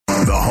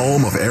the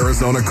home of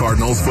Arizona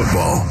Cardinals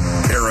football.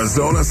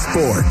 Arizona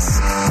Sports,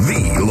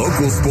 the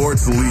local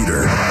sports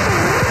leader.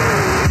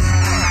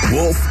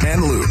 Wolf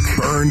and Luke,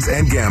 Burns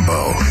and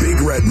Gambo.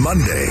 Big Red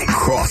Monday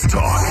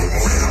Crosstalk.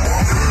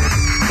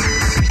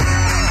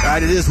 All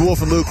right, it is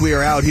Wolf and Luke. We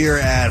are out here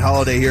at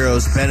Holiday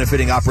Heroes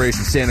benefiting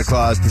Operation Santa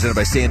Claus, presented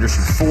by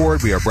Sanderson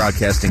Ford. We are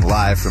broadcasting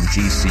live from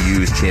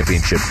GCU's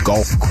Championship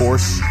Golf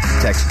Course.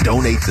 Text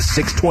donate to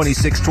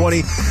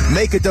 620-620.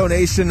 Make a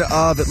donation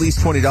of at least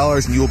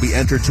 $20 and you will be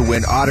entered to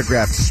win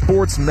autographed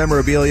sports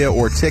memorabilia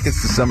or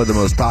tickets to some of the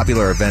most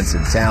popular events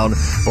in town.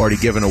 We've already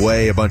given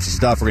away a bunch of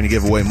stuff. We're going to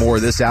give away more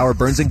this hour.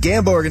 Burns and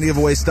Gambo are going to give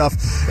away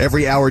stuff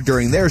every hour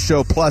during their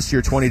show. Plus,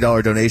 your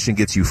 $20 donation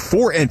gets you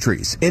 4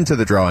 entries into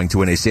the drawing to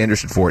win a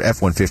Sanderson Ford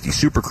F-150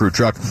 Super Crew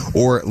truck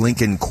or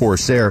Lincoln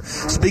Corsair.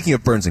 Speaking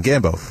of Burns and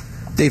Gambo,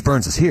 Dave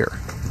Burns is here.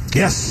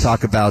 Yes.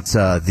 Talk about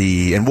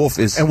and Wolf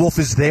is there? Wolf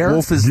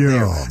is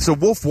there. So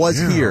Wolf was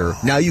here.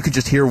 Now you can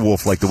just hear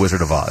Wolf like the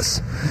Wizard of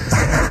Oz.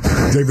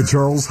 David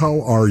Charles,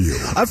 how are you?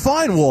 I'm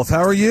fine, Wolf.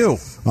 How are you?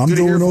 I'm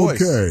doing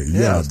okay.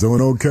 Yeah,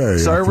 doing okay.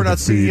 Sorry we're not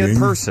seeing you in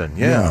person.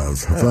 Yeah.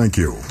 Thank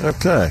you.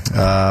 Okay.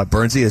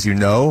 Burnsy, as you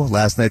know,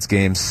 last night's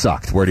game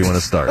sucked. Where do you want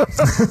to start?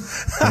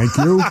 Thank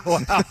you.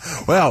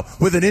 Well,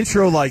 with an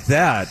intro like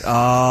that,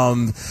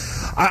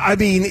 I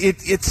mean,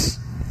 it's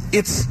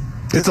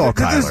all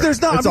Kyler.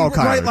 There's not. It's all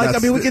Kyler. Right? Like, I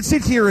mean, we could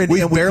sit here and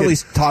we've barely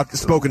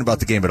spoken about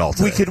the game at all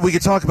today. We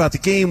could talk about the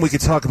game. We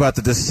could talk about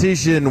the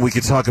decision. We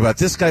could talk about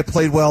this guy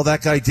played well,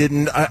 that guy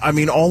didn't. I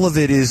mean, all of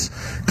it is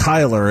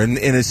Kyler, and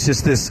it's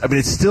just this. I mean,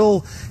 it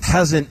still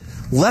hasn't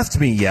left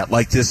me yet,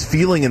 like this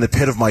feeling in the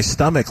pit of my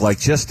stomach, like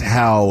just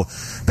how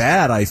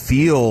bad I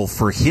feel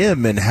for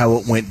him and how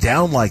it went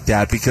down like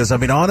that. Because, I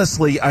mean,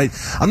 honestly, I'm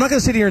not going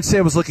to sit here and say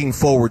I was looking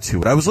forward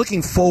to it. I was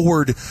looking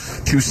forward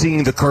to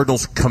seeing the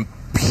Cardinals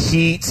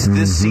compete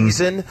this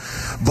season,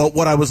 but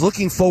what I was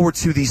looking forward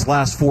to these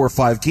last 4 or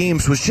 5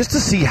 games was just to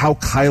see how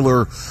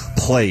Kyler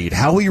played,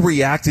 how he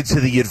reacted to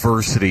the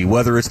adversity,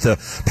 whether it's the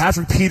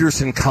Patrick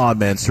Peterson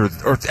comments or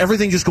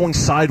everything just going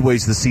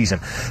sideways this season.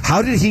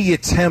 How did he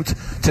attempt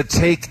to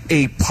take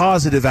a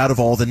positive out of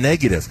all the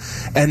negative?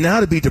 And now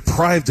to be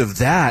deprived of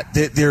that,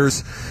 it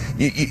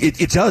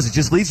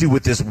just leaves you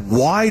with this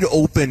wide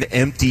open,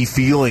 empty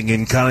feeling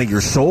in kind of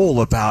your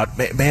soul about,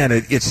 man,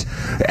 it's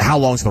how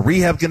long's the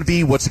rehab going to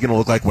be? What's it going to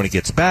look like when he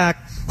gets back?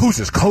 Who's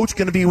his coach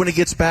going to be when he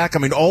gets back? I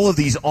mean, all of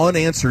these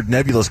unanswered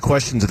nebulous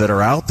questions that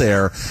are out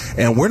there,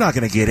 and we're not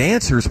going to get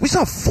answers. We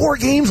still have 4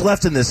 games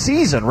left in this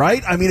season,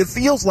 right? I mean, it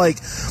feels like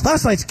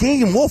last night's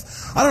game,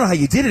 Wolf, I don't know how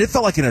you did it. It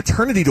felt like an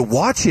eternity to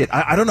watch it.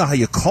 I don't know how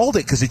you called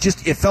it because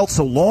it felt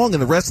so long,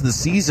 and the rest of the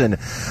season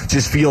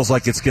just feels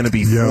like it's going to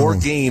be 4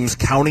 games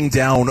counting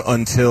down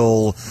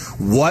until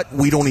what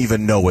we don't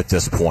even know at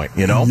this point,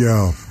 you know?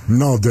 Yeah.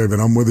 No, David,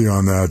 I'm with you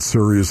on that.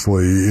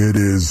 Seriously, it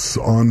is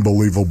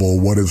unbelievable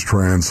what has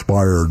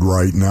transpired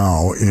right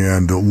now.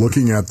 And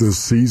looking at this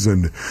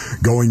season,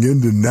 going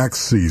into next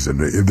season,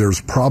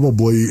 there's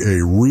probably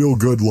a real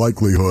good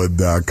likelihood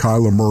that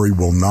Kyler Murray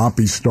will not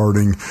be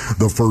starting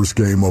the first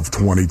game of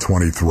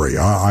 2023.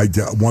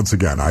 Once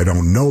again, I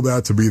don't know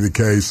that to be the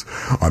case.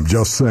 I'm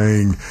just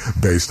saying,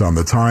 based on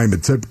the time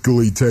it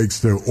typically takes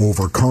to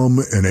overcome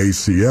an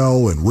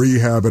ACL and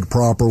rehab it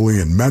properly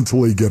and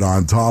mentally get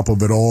on top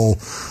of it all,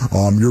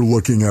 you're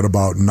looking at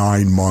about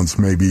 9 months,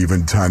 maybe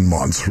even 10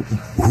 months.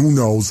 Who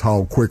knows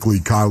how quickly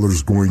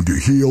Kyler's going to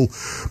heal.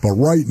 But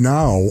right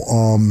now,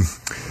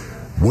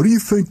 what do you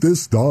think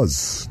this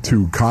does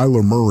to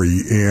Kyler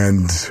Murray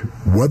and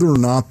whether or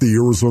not the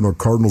Arizona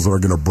Cardinals are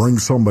going to bring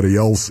somebody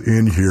else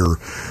in here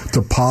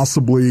to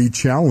possibly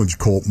challenge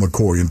Colt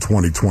McCoy in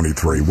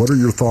 2023? What are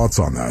your thoughts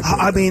on that, David?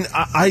 I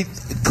mean,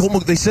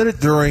 Colt, they said it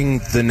during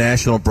the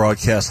national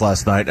broadcast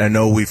last night. I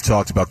know we've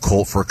talked about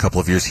Colt for a couple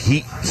of years.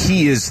 He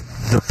is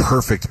the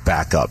perfect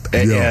backup.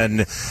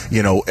 And,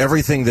 you know,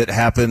 everything that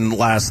happened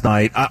last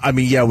night, I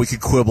mean, yeah, we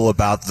could quibble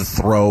about the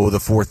throw, the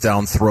 4th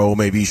down throw.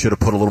 Maybe you should have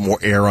put a little more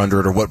air under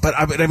it or what. But,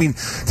 I mean,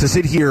 to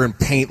sit here and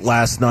paint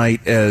last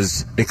night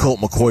as a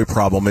Colt McCoy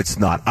problem, it's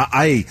not.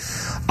 I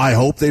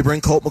hope they bring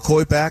Colt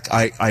McCoy back.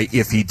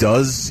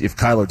 If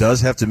Kyler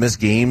does have to miss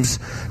games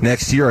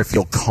next year, I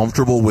feel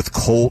comfortable with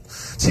Colt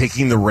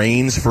taking the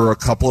reins for a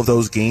couple of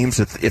those games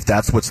if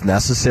that's what's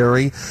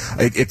necessary.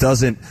 It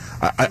doesn't.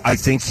 I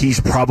think he's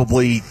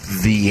probably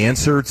the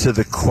answer to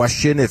the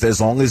question,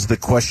 as long as the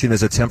question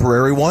is a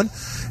temporary one,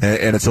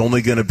 and it's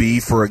only going to be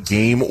for a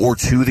game or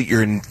 2 that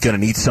you're going to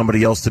need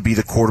somebody else to be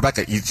the quarterback.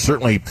 You're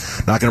certainly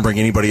not going to bring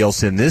anybody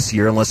else in this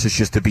year unless it's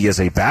just to be as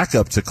a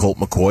backup to Colt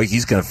McCoy.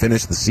 He's going to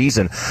finish the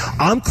season.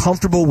 I'm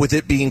comfortable with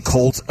it being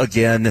Colt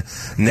again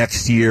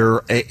next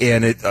year,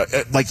 and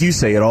it, like you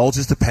say, it all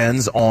just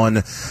depends on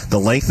the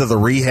length of the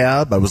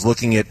rehab. I was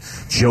looking at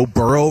Joe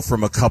Burrow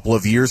from a couple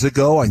of years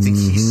ago. I think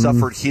he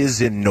suffered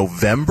his in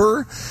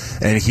November,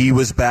 and he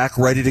was back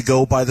ready to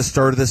go by the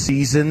start of the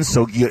season.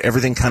 So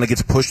everything kind of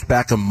gets pushed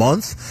back a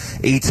month,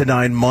 8 to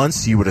 9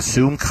 months. You would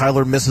assume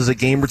Kyler misses a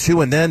game or 2,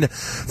 and then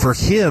for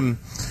him,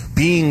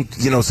 being,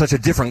 such a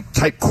different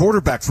type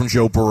quarterback from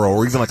Joe Burrow,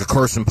 or even like a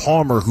Carson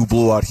Palmer who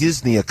blew out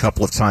his knee a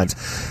couple of times.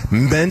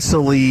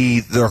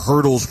 Mentally, the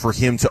hurdles for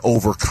him to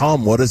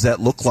overcome, what does that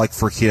look like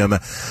for him?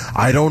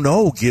 I don't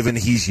know, given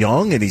he's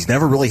young and he's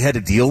never really had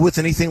to deal with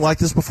anything like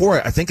this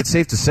before. I think it's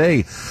safe to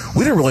say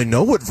we didn't really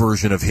know what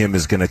version of him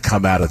is going to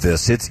come out of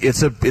this.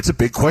 It's a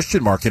big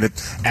question mark, and it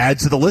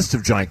adds to the list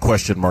of giant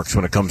question marks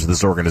when it comes to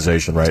this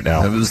organization right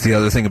now. That was the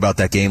other thing about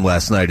that game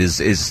last night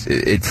is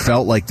it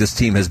felt like this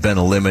team has been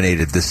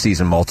eliminated this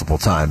season multiple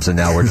times, and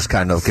now we're just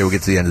kind of, okay, we'll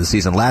get to the end of the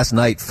season. Last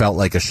night felt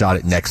like a shot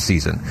at next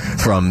season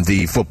from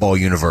the football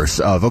universe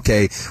of,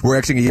 okay, we're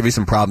actually going to give you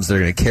some problems that are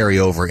going to carry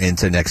over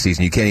into next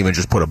season. You can't even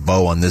just put a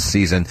bow on this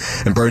season.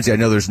 And Bernsey, I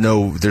know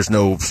there's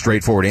no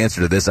straightforward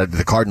answer to this.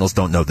 The Cardinals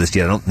don't know this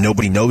yet.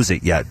 Nobody knows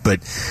it yet. But,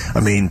 I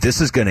mean,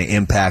 this is going to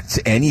impact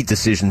any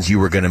decisions you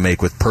were going to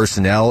make with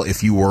personnel.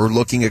 If you were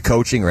looking at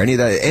coaching or any of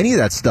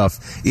that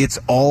stuff, it's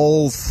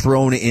all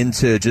thrown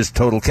into just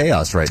total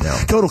chaos right now.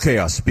 Total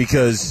chaos,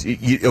 because,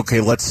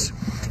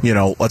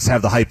 let's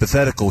have the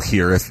hypothetical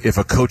here. If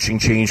a coaching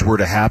change were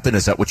to happen,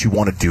 is that what you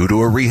want to do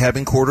to a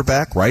rehabbing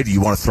quarterback, right? Do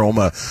you want to throw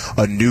him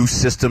a new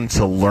system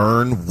to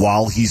learn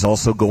while he's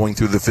also going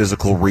through the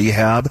physical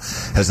rehab?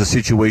 Has the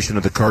situation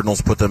of the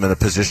Cardinals put them in a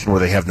position where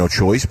they have no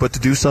choice but to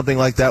do something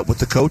like that with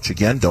the coach?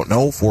 Again, don't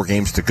know. 4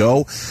 games to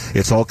go.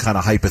 It's all kind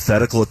of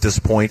hypothetical at this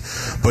point.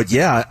 But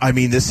yeah, I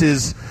mean, this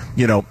is,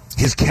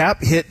 his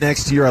cap hit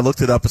next year, I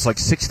looked it up, it's like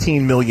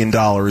 $16 million,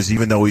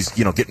 even though he's,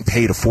 getting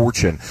paid a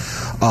fortune.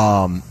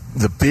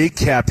 The big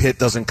cap hit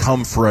doesn't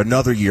come for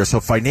another year, so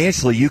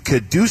financially you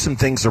could do some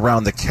things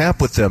around the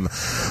cap with him,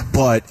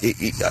 but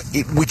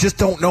we just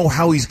don't know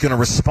how he's going to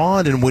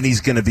respond and when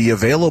he's going to be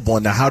available.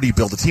 And now, how do you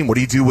build a team? What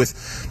do you do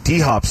with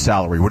D-Hop's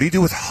salary? What do you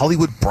do with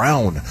Hollywood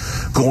Brown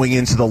going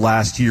into the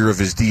last year of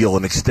his deal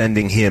and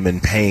extending him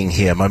and paying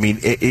him? I mean,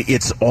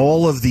 it's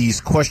all of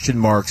these question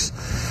marks.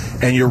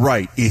 And you're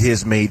right, it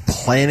has made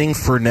planning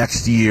for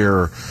next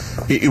year,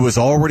 it was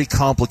already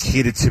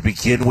complicated to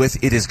begin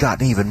with. It has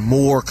gotten even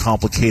more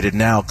complicated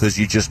now because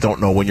you just don't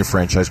know when your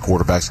franchise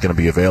quarterback's going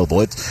to be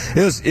available. It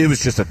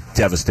was just a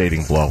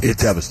devastating blow.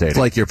 It's devastating. It's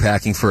like you're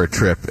packing for a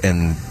trip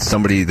and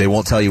they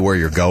won't tell you where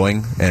you're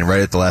going, and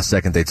right at the last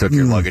second they took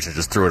your luggage and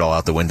just threw it all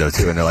out the window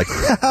too, and they're like,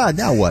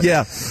 now what?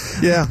 Yeah.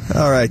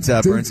 All right,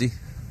 Bernsey.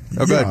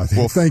 Oh, yeah,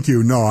 thank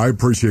you. No, I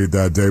appreciate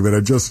that, David.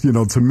 I just,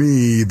 to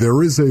me,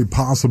 there is a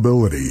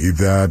possibility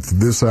that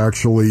this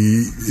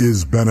actually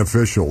is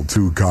beneficial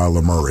to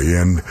Kyler Murray.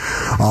 And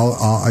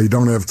I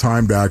don't have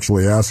time to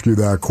actually ask you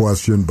that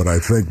question, but I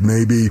think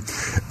maybe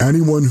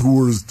anyone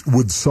who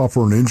would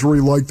suffer an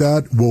injury like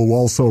that will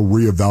also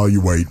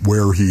reevaluate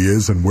where he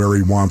is and where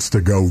he wants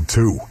to go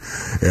to.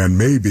 And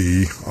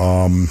maybe,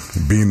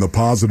 being the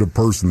positive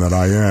person that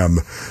I am,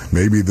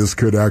 maybe this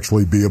could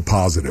actually be a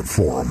positive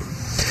for him.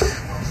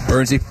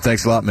 Bernsey,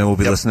 thanks a lot, man. We'll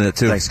be listening to it,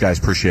 too. Thanks, guys.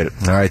 Appreciate it.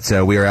 All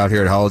right, we are out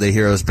here at Holiday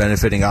Heroes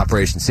benefiting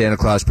Operation Santa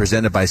Claus,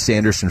 presented by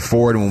Sanderson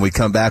Ford. And when we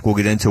come back, we'll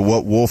get into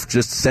what Wolf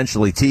just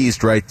essentially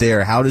teased right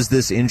there. How does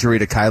this injury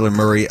to Kyler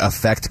Murray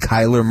affect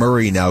Kyler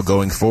Murray now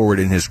going forward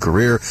in his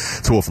career?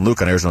 It's Wolf and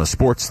Luke on Arizona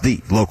Sports,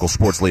 the local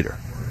sports leader.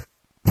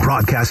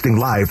 Broadcasting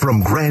live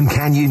from Grand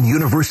Canyon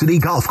University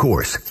Golf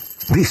Course.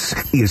 This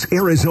is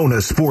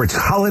Arizona Sports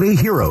Holiday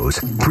Heroes,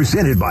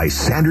 presented by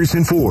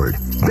Sanderson Ford,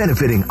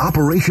 benefiting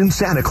Operation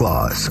Santa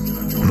Claus.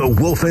 The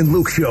Wolf and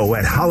Luke Show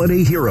at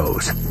Holiday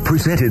Heroes,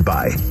 presented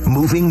by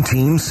Moving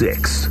Team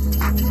 6.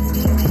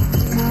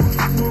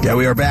 Yeah,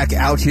 we are back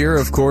out here,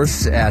 of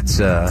course, at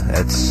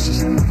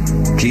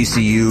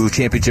GCU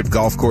Championship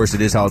Golf Course. It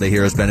is Holiday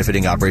Heroes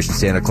benefiting Operation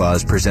Santa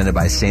Claus, presented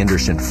by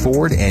Sanderson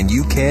Ford. And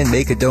you can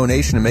make a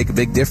donation and make a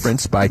big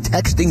difference by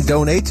texting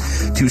DONATE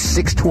to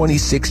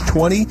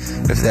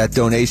 620-620. If that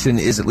donation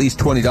is at least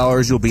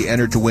 $20, you'll be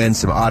entered to win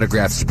some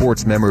autographed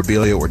sports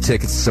memorabilia or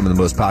tickets to some of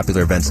the most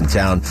popular events in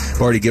town.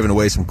 We've already given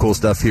away some cool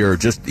stuff here.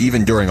 Just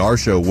even during our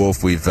show,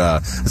 Wolf, we've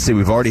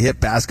already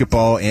hit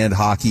basketball and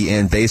hockey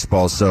and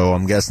baseball. So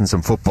I'm guessing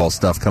some football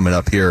stuff coming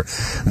up here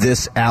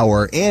this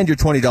hour. And your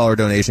 $20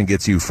 donation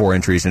gets you 4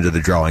 entries into the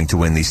drawing to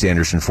win the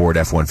Sanderson Ford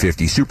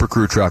F-150 Super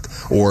Crew truck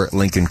or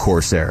Lincoln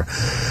Corsair.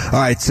 All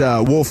right,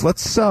 Wolf,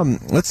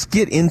 let's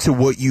get into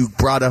what you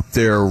brought up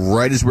there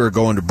right as we were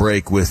going to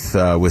break with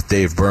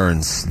Dave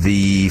Burns.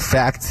 The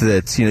fact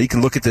that, you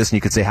can look at this and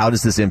you could say, how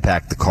does this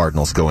impact the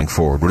Cardinals going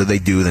forward? What do they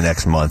do the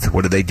next month?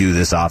 What do they do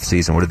this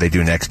offseason? What do they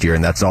do next year?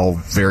 And that's all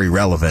very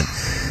relevant.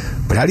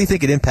 But how do you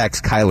think it impacts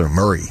Kyler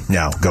Murray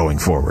now going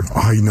forward?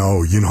 I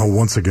know.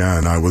 Once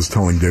again, I was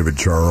telling David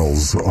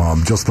Charles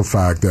just the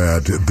fact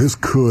that this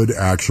could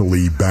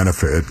actually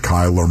benefit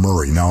Kyler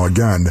Murray. Now,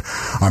 again,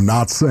 I'm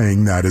not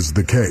saying that is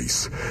the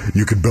case.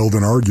 You could build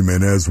an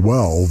argument as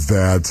well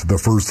that the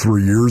first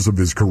 3 years of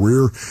his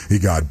career, he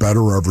got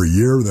better every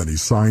year. Then he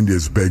signed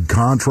his big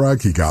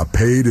contract. He got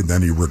paid, and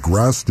then he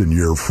regressed in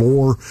year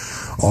 4.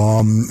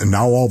 And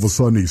now all of a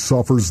sudden he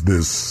suffers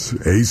this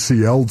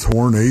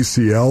torn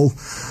ACL.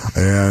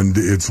 And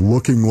it's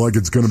looking like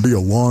it's going to be a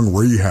long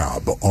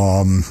rehab.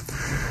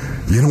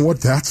 You know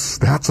what?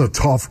 That's a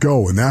tough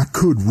go, and that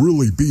could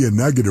really be a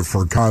negative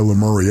for Kyler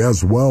Murray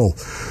as well.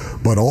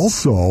 But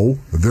also,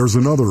 there's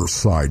another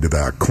side to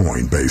that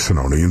coin,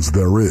 Basinonians.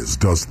 There is.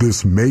 Does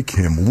this make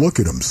him look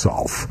at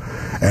himself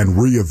and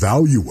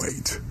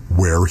reevaluate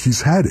where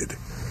he's headed?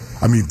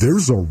 I mean,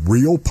 there's a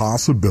real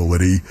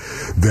possibility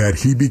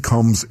that he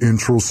becomes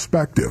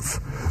introspective,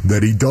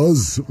 that he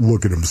does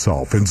look at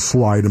himself and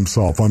slide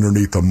himself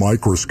underneath a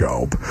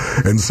microscope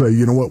and say,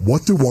 you know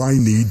what do I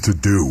need to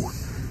do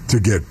to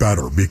get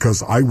better?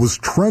 Because I was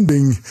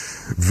trending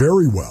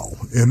very well,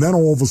 and then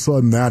all of a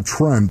sudden that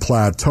trend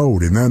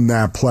plateaued, and then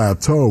that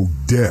plateau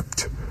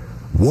dipped.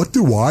 What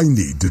do I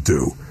need to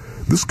do?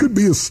 This could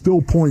be a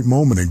still point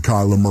moment in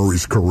Kyler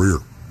Murray's career.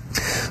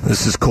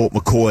 This is Colt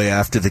McCoy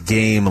after the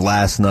game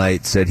last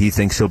night, said he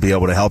thinks he'll be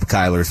able to help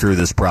Kyler through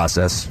this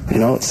process. You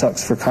know, it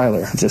sucks for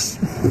Kyler.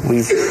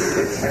 We've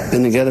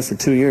been together for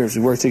 2 years.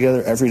 We work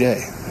together every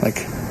day.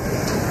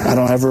 I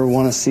don't ever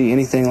want to see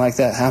anything like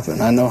that happen.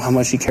 I know how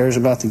much he cares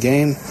about the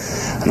game.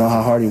 I know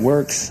how hard he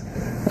works.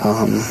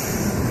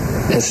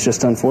 It's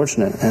just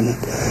unfortunate. And,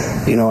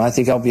 I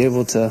think I'll be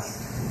able to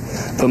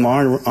put my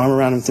arm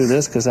around him through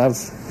this because I've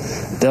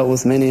dealt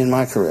with many in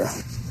my career.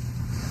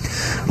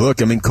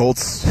 Look, I mean, Colt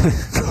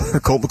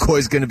McCoy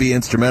is going to be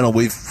instrumental.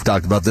 We've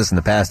talked about this in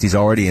the past. He's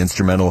already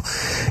instrumental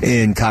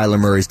in Kyler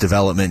Murray's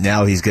development.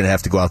 Now he's going to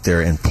have to go out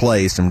there and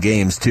play some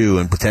games, too,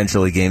 and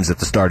potentially games at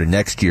the start of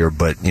next year.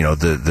 But,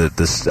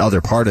 the other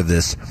part of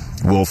this,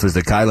 Wolf, is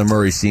that Kyler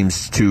Murray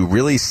seems to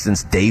really,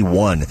 since day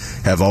one,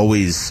 have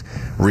always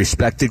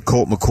respected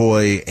Colt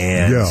McCoy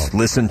and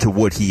listened to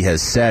what he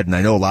has said. And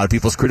I know a lot of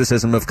people's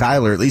criticism of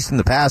Kyler, at least in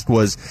the past,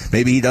 was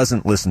maybe he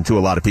doesn't listen to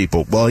a lot of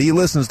people. Well, he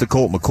listens to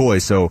Colt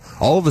McCoy, so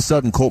all of a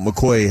sudden Colt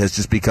McCoy has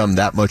just become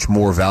that much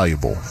more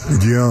valuable.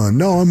 Yeah,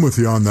 no, I'm with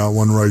you on that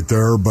one right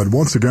there. But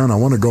once again, I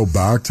want to go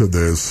back to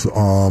this.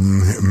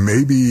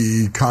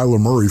 Maybe Kyler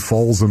Murray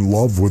falls in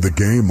love with the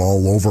game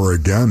all over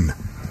again.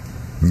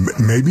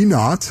 Maybe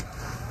not.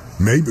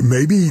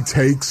 Maybe he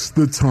takes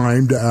the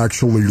time to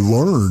actually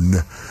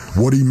learn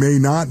what he may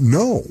not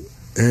know.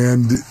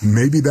 And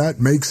maybe that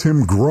makes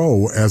him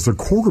grow as a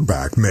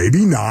quarterback.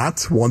 Maybe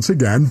not, once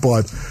again,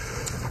 but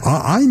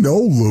I know,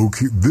 Luke,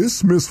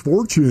 this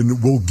misfortune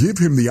will give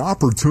him the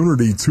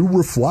opportunity to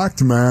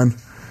reflect, man,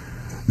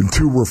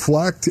 to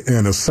reflect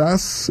and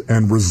assess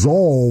and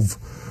resolve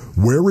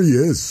where he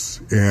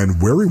is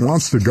and where he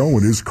wants to go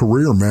in his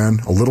career, man.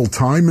 A little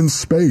time and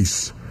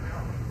space.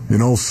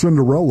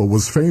 Cinderella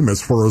was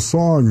famous for a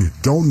song,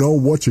 "Don't Know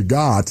What You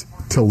Got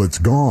Till It's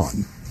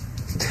Gone."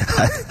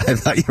 I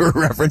thought you were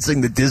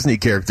referencing the Disney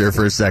character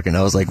for a second.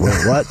 I was like,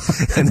 wait, what?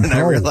 And then I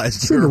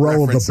realized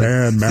Cinderella the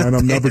band, man.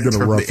 I'm never going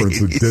to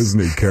reference a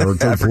Disney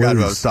character. I forgot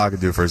who I was talking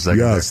to for a second.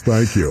 Yes,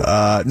 thank you.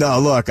 No,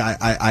 look,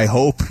 I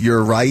hope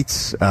you're right.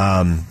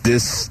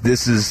 This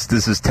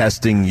is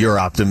testing your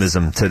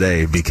optimism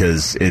today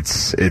because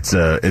it's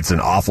an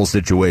awful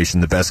situation.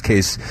 The best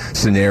case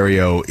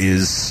scenario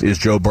is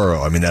Joe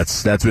Burrow. I mean,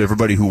 that's what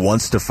everybody who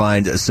wants to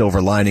find a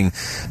silver lining,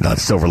 not a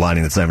silver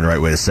lining, that's not even the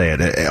right way to say it,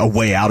 a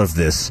way out of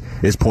this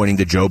is pointing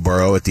to Joe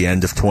Burrow at the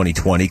end of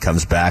 2020,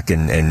 comes back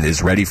and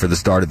is ready for the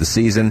start of the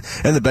season,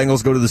 and the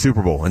Bengals go to the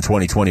Super Bowl in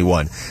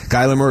 2021.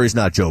 Kyler Murray's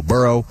not Joe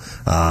Burrow,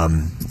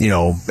 and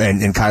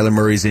Kyler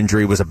Murray's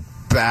injury was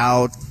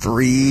about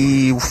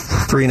three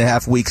and a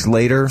half weeks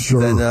later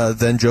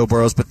than Joe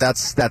Burrow's, but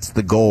that's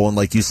the goal. And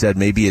like you said,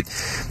 maybe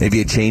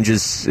it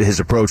changes his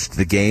approach to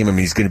the game. I mean,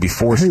 he's going to be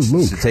forced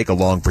to take a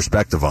long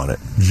perspective on it.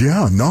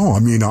 Yeah, no, I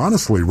mean,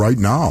 honestly, right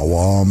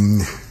now,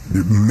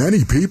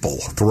 many people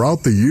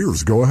throughout the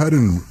years, go ahead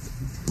and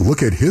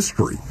look at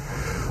history.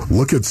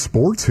 Look at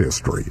sports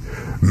history.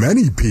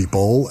 Many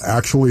people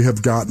actually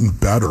have gotten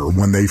better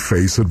when they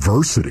face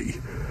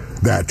adversity.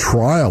 That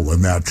trial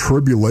and that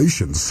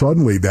tribulation,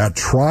 suddenly that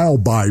trial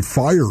by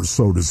fire,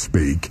 so to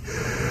speak,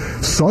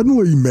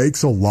 suddenly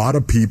makes a lot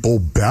of people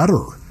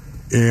better.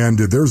 And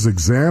there's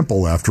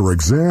example after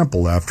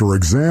example after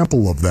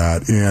example of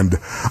that. And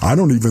I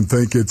don't even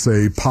think it's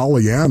a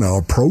Pollyanna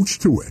approach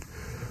to it.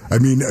 I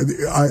mean,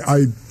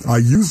 I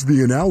use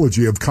the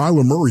analogy of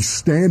Kyler Murray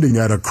standing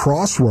at a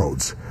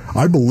crossroads.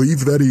 I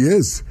believe that he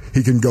is.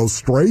 He can go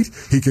straight,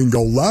 he can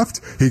go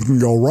left, he can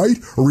go right,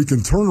 or he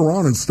can turn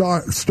around and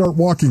start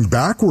walking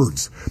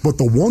backwards. But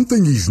the one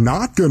thing he's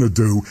not going to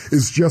do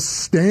is just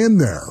stand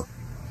there.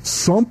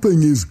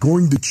 Something is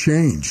going to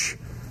change.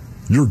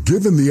 You're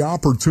given the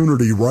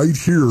opportunity right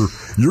here.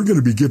 You're going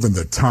to be given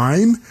the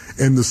time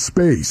and the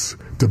space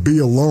to be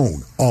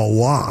alone a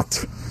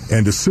lot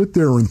and to sit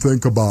there and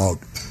think about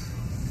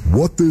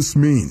what this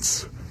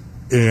means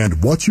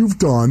and what you've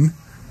done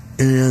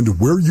and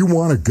where you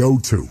want to go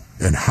to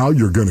and how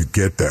you're going to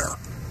get there.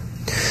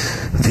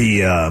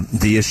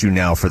 The issue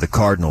now for the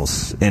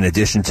Cardinals, in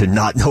addition to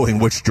not knowing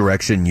which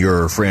direction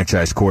your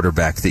franchise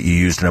quarterback that you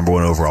used number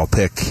one overall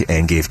pick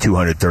and gave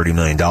 $230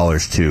 million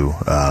to,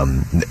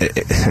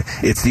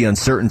 it's the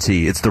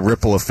uncertainty, it's the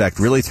ripple effect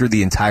really through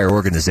the entire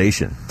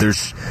organization.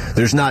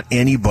 There's not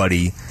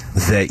anybody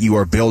that you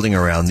are building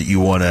around, that you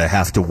want to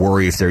have to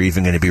worry if they're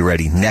even going to be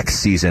ready next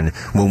season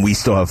when we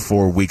still have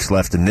 4 weeks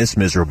left in this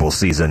miserable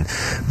season.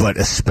 But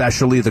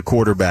especially the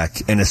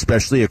quarterback, and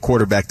especially a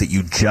quarterback that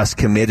you just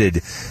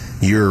committed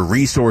your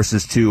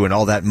resources to and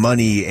all that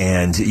money,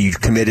 and you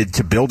committed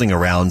to building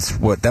around.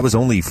 What, that was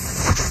only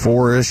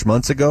 4 or 5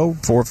 months ago.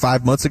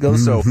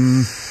 So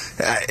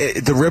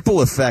the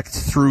ripple effect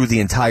through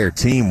the entire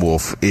team,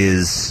 Wolf,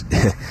 is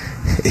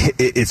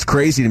it's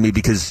crazy to me,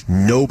 because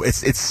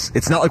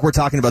it's not like we're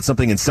talking about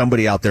something and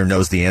somebody out there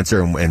knows the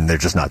answer and they're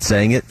just not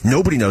saying it.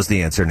 Nobody knows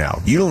the answer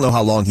now. You don't know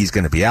how long he's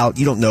going to be out.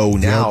 You don't know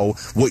now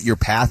what your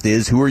path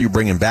is. Who are you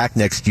bringing back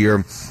next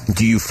year?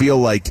 Do you feel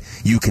like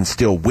you can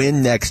still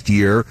win next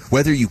year?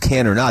 Whether you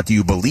can or not, do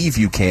you believe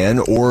you can,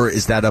 or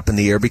is that up in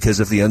the air because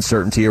of the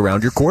uncertainty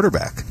around your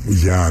quarterback?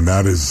 Yeah, and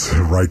that is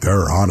right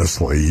there,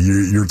 honestly.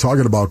 You're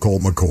talking about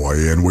Colt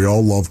McCoy, and we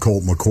all love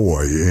Colt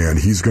McCoy, and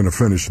he's going to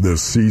finish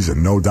this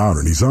season, no doubt,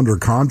 and he's under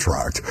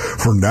contract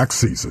for next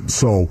season.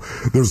 So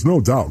there's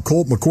no doubt.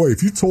 Colt McCoy,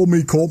 if you told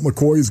me Colt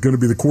McCoy is going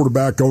to be the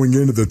quarterback going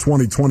into the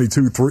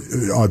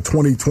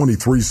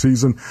 2023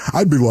 season,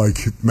 I'd be like,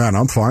 man,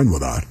 I'm fine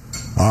with that.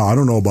 I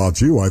don't know about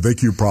you. I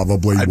think you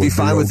probably I'd be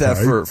fine with that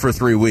for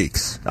 3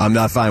 weeks. I'm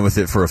not fine with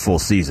it for a full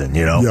season,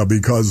 you know? Yeah,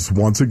 because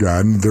once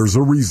again, there's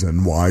a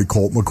reason why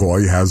Colt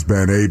McCoy has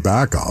been a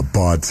backup.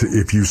 But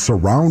if you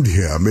surround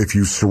him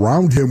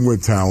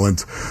with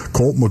talent,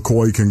 Colt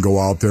McCoy can go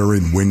out there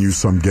and win you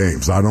some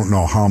games. I don't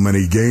know how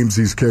many games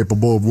he's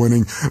capable of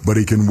winning, but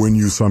he can win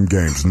you some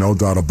games. No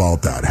doubt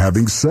about that.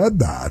 Having said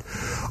that,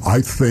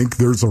 I think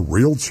there's a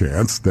real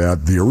chance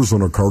that the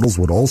Arizona Cardinals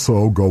would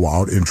also go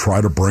out and try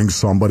to bring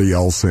somebody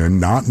else in,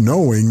 not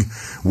knowing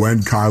when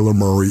Kyler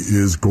Murray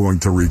is going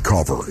to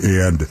recover.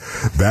 And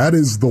that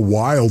is the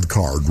wild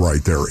card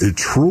right there. It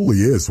truly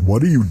is.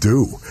 What do you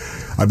do?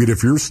 I mean,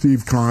 if you're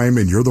Steve Keim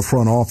and you're the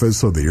front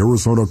office of the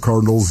Arizona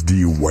Cardinals, do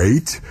you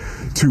wait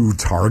to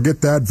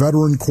target that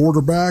veteran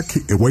quarterback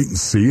and wait and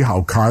see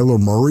how Kyler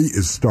Murray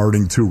is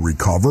starting to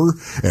recover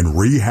and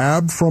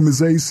rehab from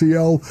his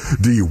ACL?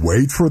 Do you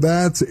wait for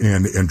that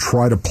and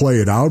try to play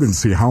it out and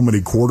see how many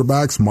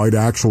quarterbacks might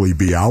actually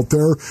be out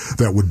there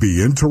that would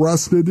be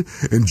interested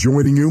in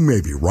joining you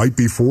maybe right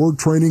before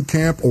training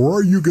camp? Or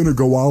are you going to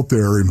go out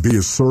there and be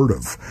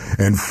assertive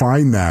and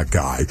find that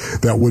guy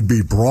that would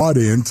be brought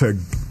in to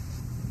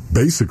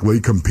basically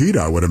compete,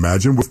 I would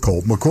imagine, with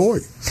Colt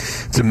McCoy?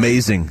 It's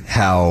amazing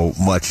how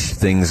much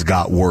things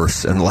got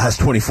worse in the last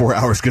 24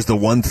 hours, because the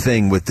one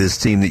thing with this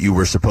team that you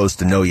were supposed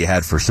to know you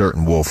had for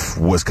certain, Wolf,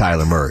 was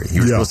Kyler Murray.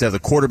 You were supposed to have the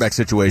quarterback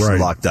situation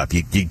locked up.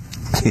 You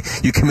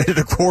committed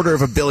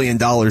 $250 million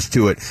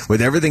to it.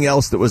 With everything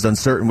else that was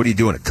uncertain, what are you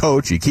doing? A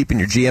coach? Are you keeping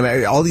your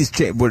GM? All these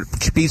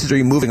pieces are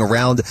you moving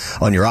around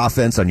on your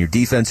offense, on your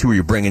defense? Who are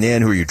you bringing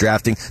in? Who are you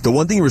drafting? The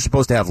one thing you were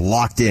supposed to have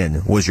locked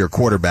in was your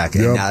quarterback,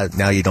 and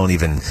now you don't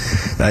even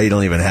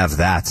have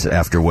that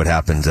after what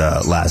happened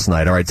last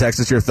night. All right, text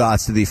us your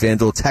thoughts to the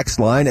FanDuel text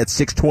line at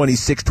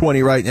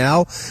 620 right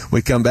now.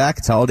 We come back.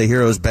 It's Holiday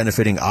Heroes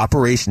benefiting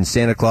Operation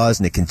Santa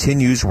Claus, and it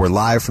continues. We're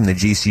live from the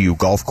GCU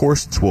golf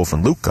course. It's Wolf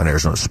and Luke on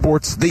Arizona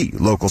Sports, the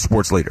local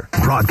sports leader.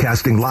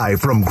 Broadcasting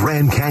live from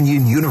Grand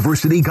Canyon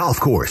University Golf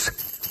Course.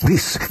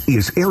 This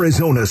is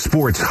Arizona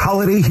Sports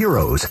Holiday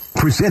Heroes,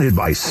 presented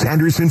by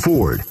Sanderson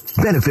Ford,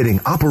 benefiting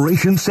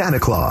Operation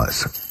Santa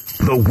Claus.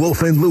 The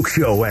Wolf and Luke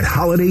Show at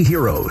Holiday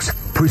Heroes,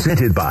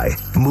 presented by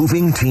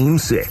Moving Team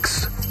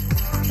 6.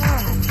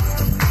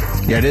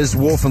 Yeah, it is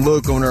Wolf and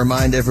Luke. I want to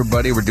remind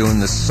everybody we're doing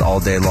this all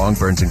day long.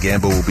 Burns and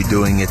Gamble will be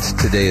doing it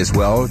today as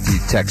well. If you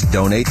text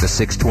donate to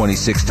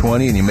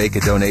 620-620 and you make a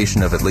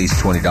donation of at least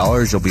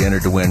 $20, you'll be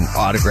entered to win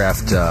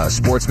autographed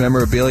sports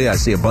memorabilia. I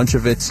see a bunch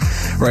of it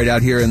right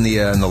out here in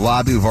the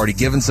lobby. We've already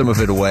given some of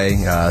it away.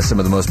 Some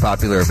of the most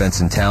popular events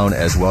in town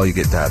as well. You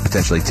get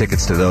potentially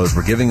tickets to those.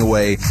 We're giving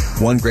away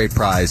one great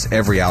prize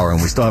every hour,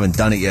 and we still haven't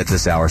done it yet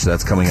this hour, so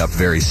that's coming up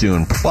very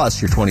soon.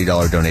 Plus, your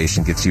 $20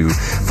 donation gets you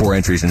 4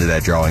 entries into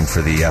that drawing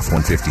for the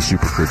F-150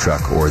 Super Crew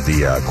truck or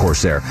the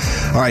Corsair.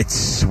 All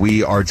right,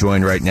 we are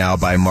joined right now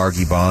by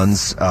Margie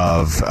Bonds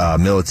of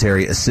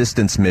Military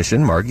Assistance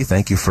Mission. Margie,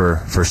 thank you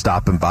for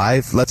stopping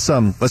by. Let's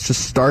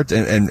just start,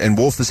 and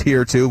Wolf is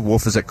here too.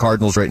 Wolf is at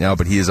Cardinals right now,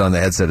 but he is on the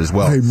headset as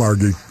well. Hey,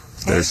 Margie.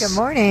 Hey, good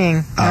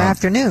morning. Or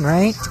afternoon,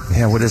 right?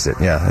 Yeah, what is it?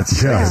 Yeah, it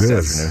is.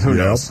 Afternoon. Who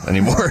knows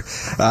anymore?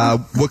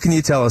 What can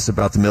you tell us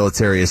about the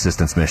Military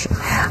Assistance Mission?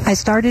 I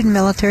started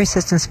Military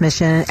Assistance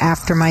Mission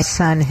after my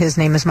son, his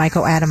name is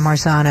Michael Adam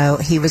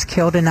Marzano. He was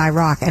killed in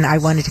Iraq, and I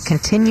wanted to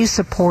continue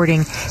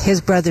supporting his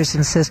brothers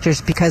and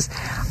sisters because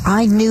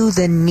I knew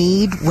the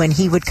need when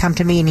he would come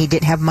to me and he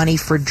didn't have money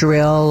for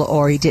drill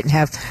or he didn't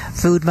have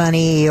food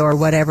money or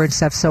whatever and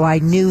stuff. So I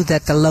knew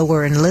that the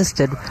lower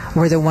enlisted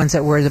were the ones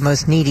that were the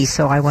most needy.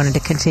 So I wanted to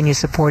continue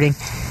supporting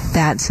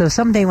that. So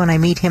someday when I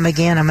meet him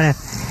again, I'm going to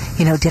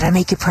did I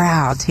make you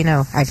proud?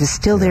 I was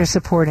still there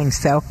supporting.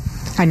 So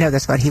I know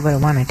that's what he would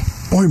have wanted.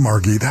 Boy,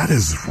 Margie, that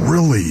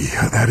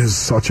is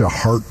such a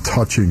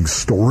heart-touching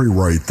story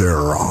right there.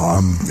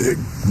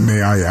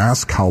 May I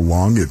ask how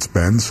long it's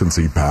been since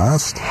he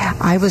passed?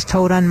 I was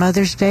told on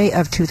Mother's Day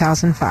of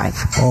 2005.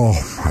 Oh,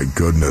 my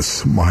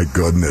goodness.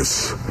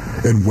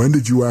 And when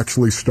did you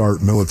actually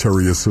start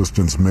Military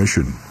Assistance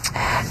Mission?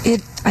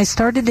 I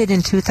started it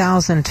in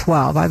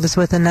 2012. I was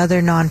with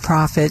another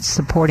nonprofit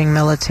supporting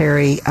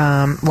military,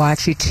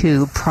 actually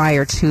two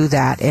prior to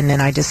that, and then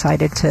I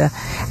decided to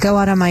go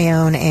out on my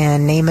own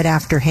and name it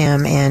after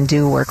him and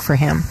do work for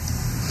him.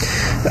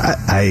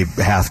 I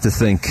have to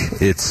think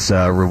it's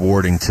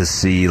rewarding to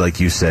see, like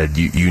you said,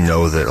 you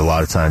know that a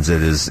lot of times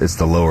it's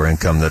the lower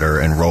income that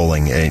are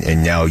enrolling,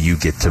 and now you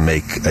get to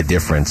make a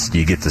difference. Do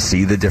you get to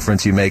see the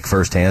difference you make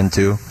firsthand,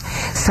 too?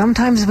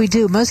 Sometimes we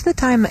do. Most of the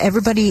time,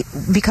 everybody,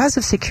 because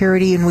of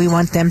security, and we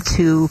want them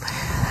to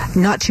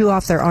not chew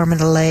off their arm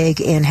and a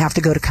leg and have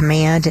to go to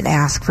command and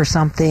ask for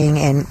something,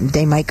 and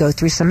they might go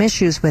through some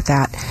issues with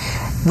that.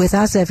 With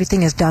us,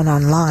 everything is done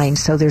online,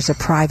 so there's a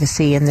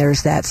privacy and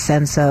there's that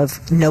sense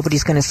of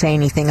nobody's going to say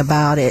anything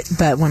about it.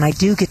 But when I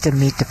do get to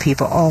meet the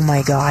people, oh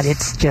my God,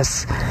 it's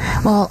just,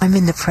 I'm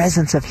in the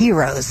presence of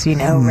heroes,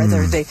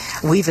 whether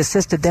we've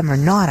assisted them or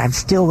not, I'm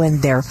still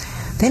in there.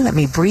 They let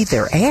me breathe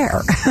their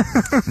air.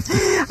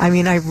 I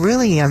mean, I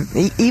really am.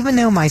 Even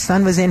though my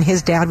son was in,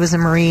 his dad was a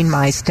Marine,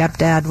 my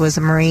stepdad was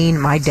a Marine,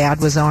 my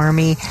dad was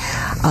Army.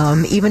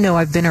 Even though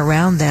I've been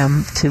around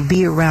them, to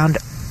be around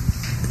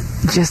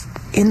just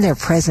in their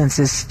presence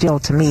is still,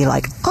 to me,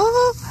 like,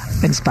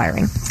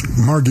 inspiring.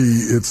 Margie,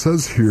 it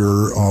says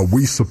here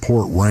we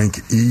support rank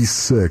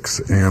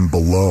E6 and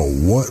below.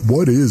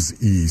 What is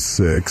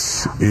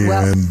E6,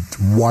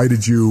 and why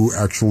did you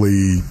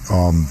actually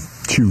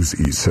choose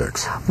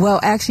E6? Well,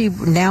 actually,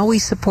 now we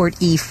support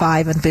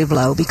E5 and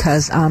below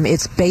because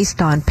it's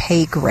based on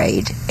pay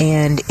grade.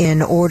 And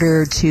in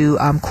order to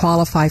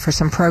qualify for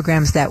some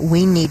programs that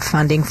we need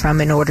funding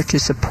from in order to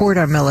support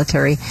our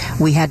military,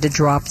 we had to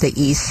drop the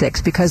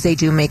E6 because they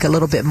do make a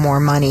little bit more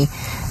money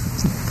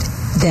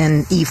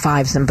than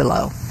E5s and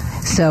below.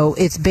 So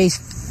it's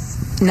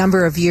based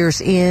number of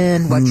years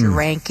in, what your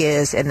rank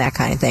is, and that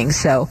kind of thing.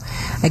 So,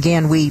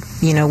 again, we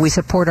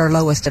support our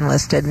lowest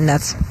enlisted, and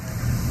that's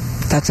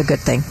a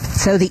good thing.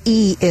 So the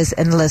E is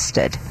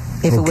enlisted.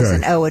 If it was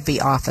an O, it'd be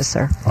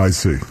officer. I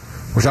see.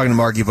 We're talking to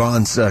Margie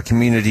Vaughns,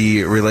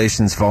 Community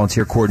Relations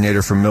Volunteer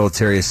Coordinator for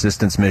Military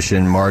Assistance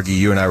Mission. Margie,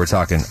 you and I were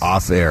talking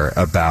off-air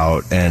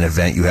about an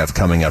event you have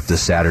coming up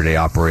this Saturday,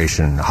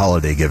 Operation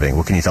Holiday Giving.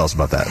 What can you tell us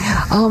about that?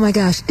 Oh, my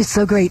gosh. It's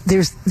so great.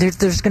 There's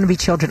going to be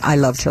children. I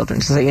love children,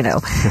 so you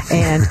know.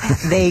 And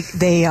they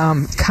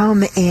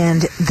come,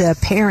 and the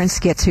parents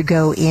get to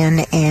go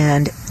in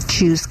and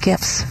choose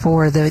gifts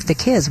for the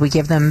kids. We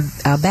give them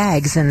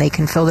bags, and they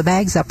can fill the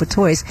bags up with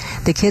toys.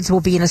 The kids will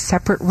be in a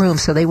separate room,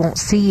 so they won't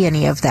see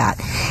any of that.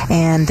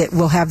 And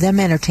we'll have them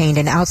entertained.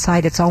 And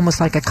outside, it's almost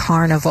like a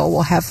carnival.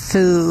 We'll have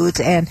foods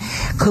and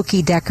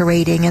cookie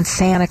decorating and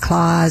Santa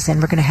Claus,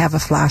 and we're going to have a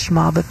flash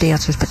mob of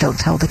dancers, but don't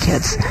tell the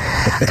kids.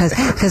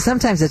 Because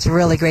sometimes it's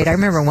really great. I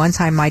remember one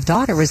time my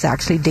daughter was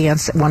actually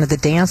one of the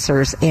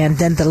dancers, and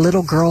then the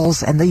little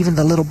girls and even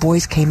the little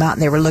boys came out,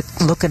 and they were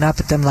looking up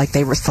at them like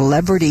they were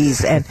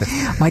celebrities. And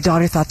my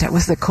daughter thought that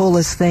was the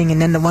coolest thing.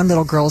 And then the one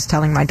little girl's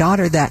telling my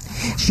daughter that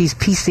she's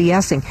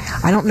PCSing.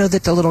 I don't know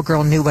that the little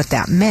girl knew what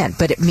that meant,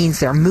 but it means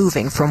they're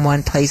moving from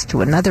one place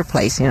to another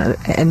place, you know.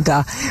 And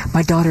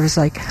my daughter was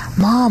like,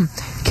 Mom,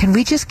 can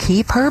we just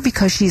keep her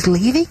because she's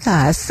leaving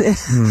us?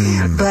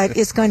 But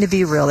it's going to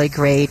be really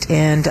great.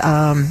 And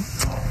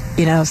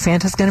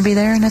Santa's going to be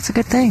there, and that's a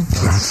good thing.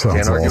 That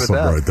sounds awesome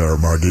right there,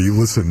 Margie.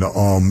 Listen,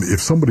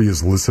 if somebody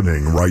is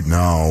listening right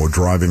now,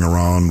 driving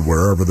around,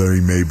 wherever they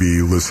may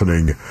be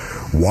listening,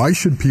 why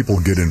should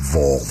people get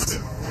involved?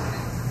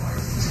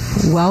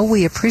 Well,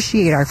 we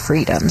appreciate our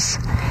freedoms,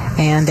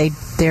 and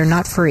they're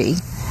not free.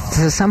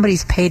 So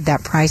somebody's paid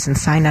that price and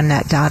signed on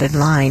that dotted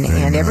line.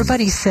 Amen. And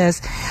everybody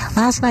says,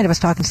 last night I was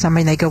talking to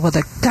somebody, and they go, well,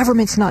 the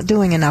government's not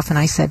doing enough. And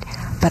I said,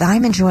 but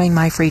I'm enjoying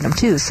my freedom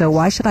too. So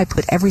why should I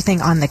put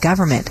everything on the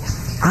government?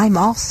 I'm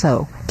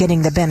also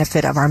getting the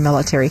benefit of our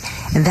military,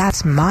 and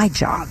that's my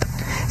job.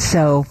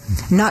 So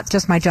not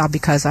just my job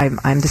because I'm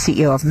the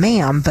CEO of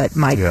MAM, but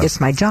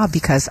it's my job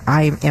because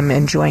I am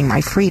enjoying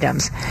my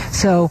freedoms.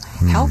 So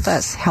help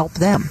us help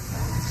them.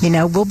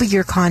 We'll be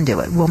your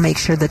conduit. We'll make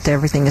sure that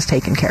everything is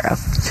taken care of.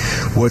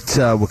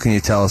 What can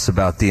you tell us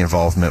about the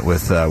involvement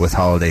with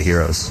Holiday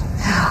Heroes?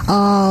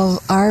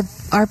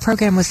 Our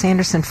program with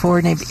Sanderson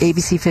Ford and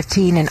ABC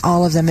 15 and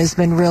all of them has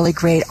been really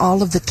great.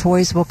 All of the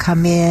toys will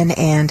come in,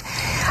 and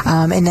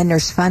then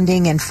there's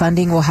funding, and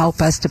funding will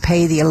help us to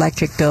pay the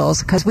electric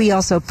bills, because we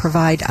also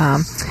provide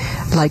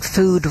like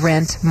food,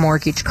 rent,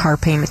 mortgage, car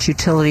payments,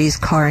 utilities,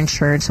 car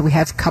insurance. So we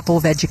have a couple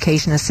of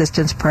education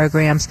assistance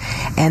programs,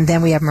 and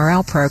then we have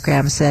morale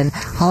programs. And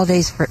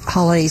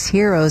Holidays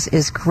Heroes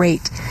is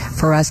great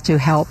for us to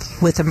help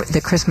with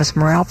the Christmas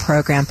morale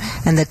program.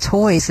 And the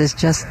toys is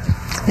just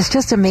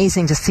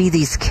amazing to see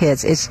these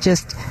kids. It's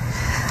just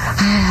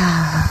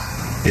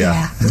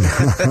Yeah.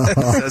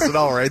 Says it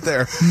all right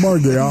there.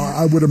 Margie,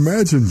 I would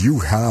imagine you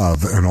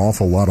have an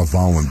awful lot of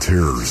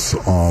volunteers.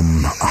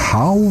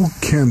 How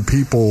can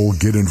people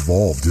get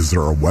involved? Is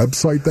there a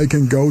website they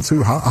can go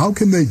to? How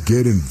can they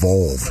get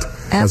involved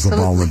as a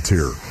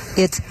volunteer?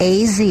 It's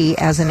AZ,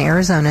 as in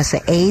Arizona, so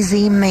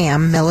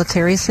AZMAM,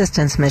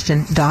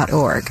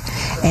 military-assistance-mission.org.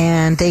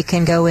 And they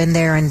can go in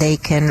there and they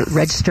can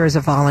register as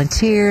a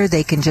volunteer.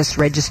 They can just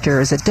register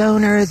as a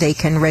donor. They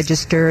can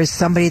register as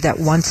somebody that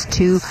wants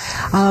to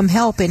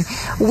help. And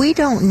we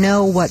don't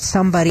know what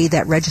somebody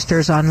that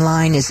registers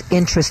online is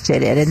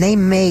interested in. And they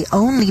may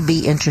only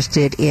be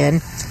interested in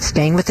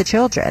staying with the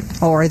children,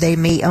 or they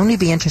may only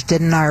be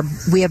interested in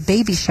we have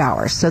baby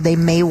showers, so they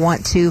may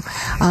want to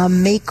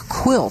make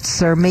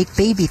quilts or make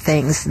baby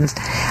things. And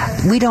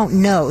we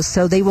don't know,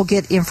 so they will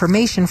get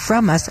information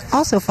from us.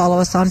 Also follow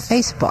us on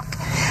Facebook.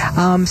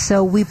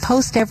 So we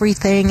post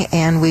everything,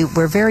 and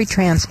we're very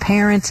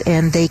transparent,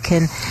 and they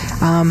can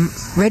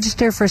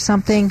register for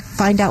something,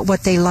 find out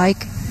what they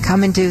like,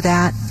 come and do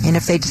that. And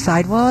if they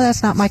decide, well,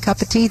 that's not my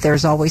cup of tea,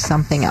 there's always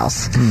something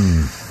else.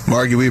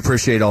 Margie, we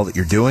appreciate all that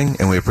you're doing,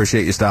 and we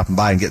appreciate you stopping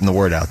by and getting the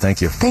word out.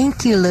 Thank you.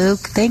 Thank you, Luke.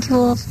 Thank you,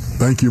 Wolf.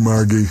 Thank you,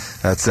 Margie.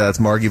 That's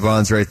Margie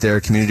Bonds right there,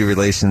 Community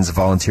Relations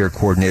Volunteer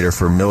Coordinator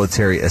for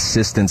Military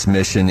Assistance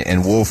Mission.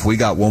 And Wolf, we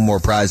got one more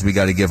prize we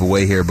got to give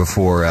away here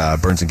before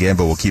Burns and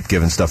Gambo will keep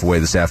giving stuff away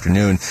this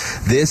afternoon.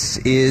 This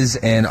is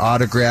an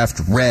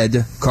autographed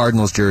red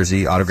Cardinals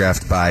jersey,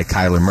 autographed by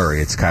Kyler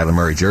Murray. It's a Kyler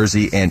Murray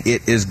jersey, and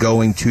it is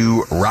going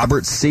to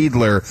Robert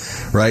Seidler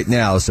right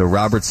now. So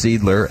Robert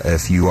Seidler,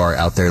 if you are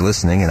out there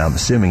listening, and I'm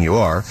assuming you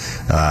are,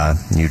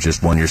 you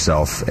just won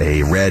yourself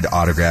a red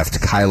autographed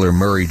Kyler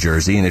Murray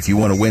jersey. And if you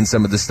want to win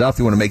some of this stuff,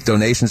 you want to make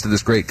donations to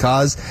this great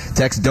cause,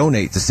 text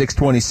donate to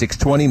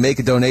 620-620. Make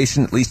a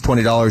donation, at least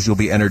 $20. You'll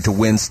be entered to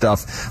win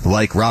stuff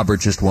like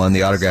Robert just won,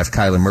 the autographed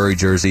Kyler Murray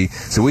jersey.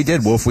 So we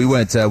did, Wolf. We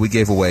went, we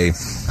gave away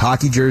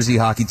hockey jersey,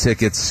 hockey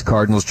tickets,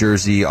 Cardinals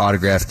jersey,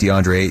 autographed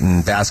DeAndre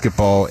Ayton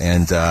basketball,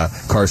 and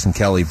Carson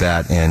Kelly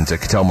bat, and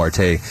Ketel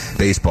Marte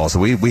baseball. So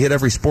we hit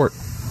every sport.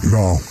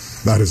 Oh,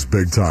 that is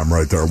big time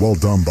right there. Well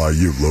done by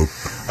you, Luke.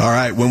 All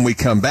right, when we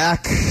come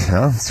back,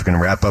 it's going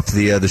to wrap up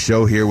the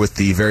show here with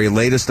the very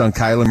latest on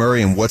Kyler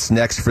Murray and what's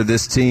next for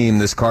this team,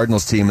 this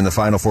Cardinals team, in the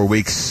final 4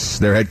 weeks.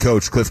 Their head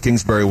coach, Cliff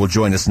Kingsbury, will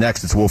join us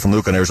next. It's Wolf and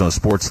Luke on Arizona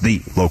Sports,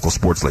 the local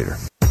sports leader.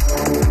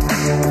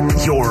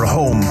 Your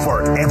home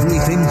for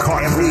everything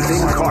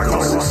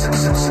Cardinals.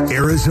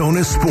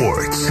 Arizona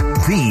Sports,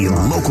 the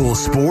local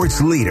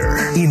sports leader.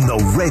 In the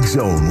Red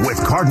Zone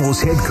with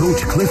Cardinals head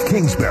coach Cliff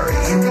Kingsbury.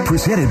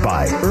 Presented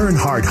by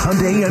Earnhardt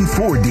Hyundai and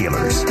Ford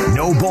dealers.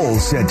 No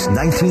Bulls since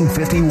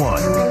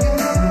 1951.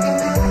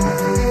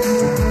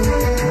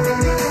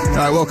 All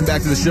right, welcome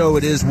back to the show.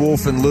 It is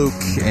Wolf and Luke,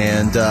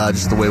 and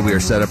just the way we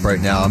are set up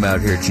right now, I'm out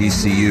here at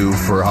GCU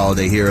for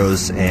Holiday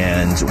Heroes,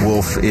 and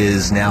Wolf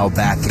is now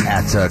back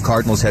at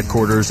Cardinals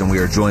headquarters, and we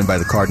are joined by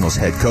the Cardinals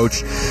head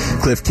coach,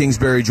 Cliff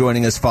Kingsbury,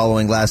 joining us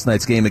following last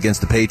night's game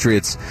against the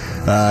Patriots.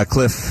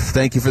 Cliff,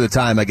 thank you for the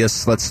time. I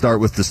guess let's start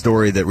with the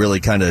story that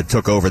really kind of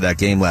took over that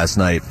game last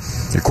night.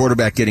 Your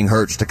quarterback getting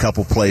hurt just a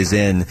couple plays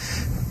in.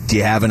 Do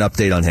you have an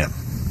update on him?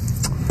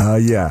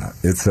 Yeah,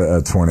 it's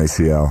a torn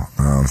ACL.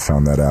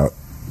 Found that out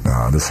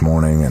this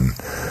morning, and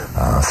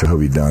so he'll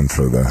be done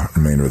for the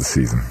remainder of the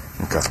season.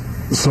 Okay.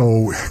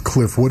 So,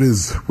 Cliff, what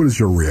is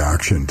your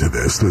reaction to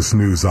this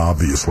news,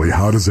 obviously?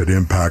 How does it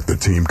impact the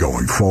team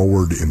going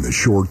forward in the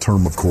short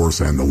term, of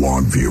course, and the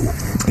long view?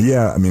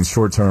 Yeah, I mean,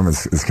 short term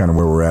is kind of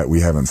where we're at.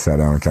 We haven't sat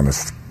down and kind of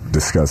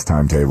discussed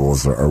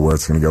timetables or where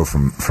it's going to go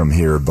from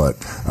here, but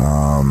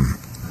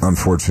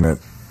unfortunate,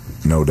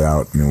 no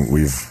doubt. I mean,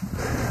 we've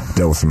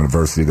dealt with some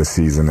adversity this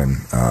season, and,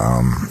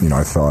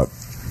 I thought,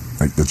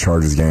 like, the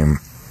Chargers game,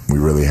 we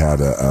really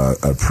had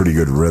a pretty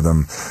good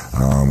rhythm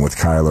with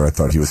Kyler. I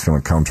thought he was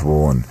feeling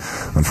comfortable, and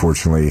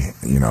unfortunately,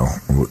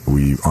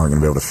 we aren't going to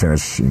be able to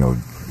finish,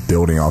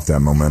 building off that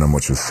momentum,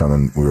 which was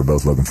something we were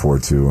both looking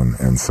forward to,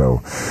 and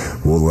so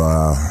we'll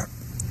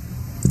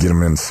get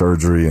him in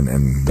surgery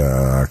and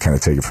kind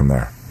of take it from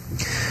there.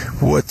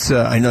 What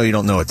I know you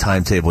don't know a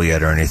timetable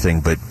yet or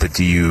anything, but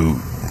do you,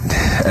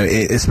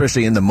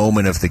 especially in the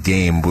moment of the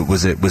game,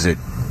 was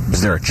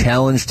there a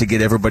challenge to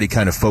get everybody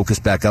kind of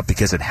focused back up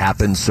because it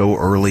happened so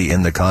early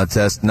in the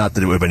contest? Not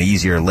that it would have been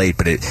easier late,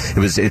 but it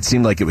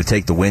seemed like it would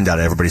take the wind out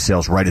of everybody's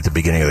sails right at the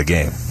beginning of the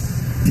game.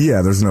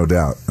 Yeah, there's no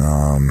doubt.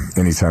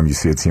 Anytime you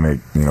see a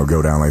teammate,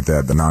 go down like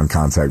that, the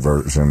non-contact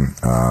version,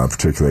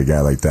 particularly a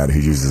guy like that who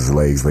uses his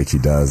legs like he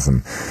does,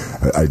 and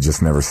I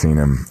just never seen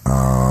him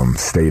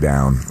stay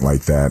down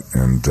like that,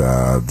 and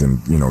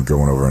then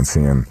going over and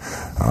seeing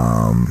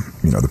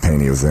the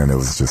pain he was in, it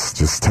was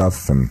just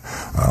tough, and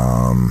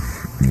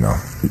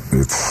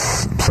it's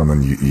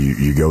something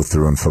you go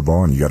through in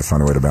football, and you got to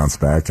find a way to bounce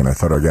back. And I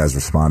thought our guys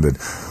responded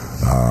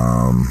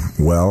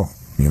well,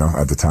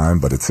 at the time,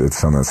 but it's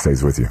something that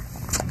stays with you.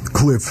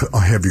 Cliff,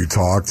 have you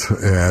talked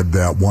at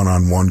that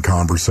one-on-one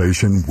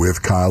conversation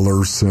with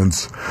Kyler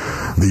since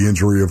the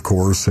injury, of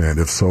course? And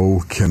if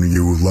so, can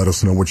you let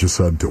us know what you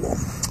said to him?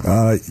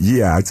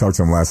 Yeah, I talked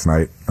to him last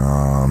night.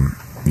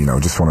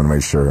 just wanted to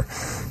make sure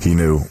he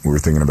knew we were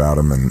thinking about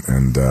him,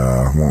 and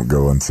won't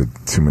go into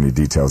too many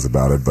details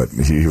about it, but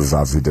he was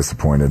obviously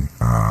disappointed.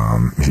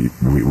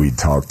 We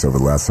talked over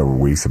the last several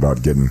weeks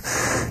about getting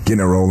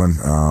it rolling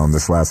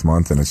this last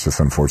month, and it's just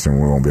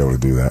unfortunate we won't be able to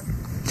do that.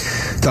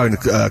 Talking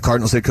to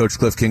Cardinals head coach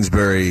Cliff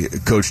Kingsbury.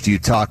 Coach, do you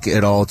talk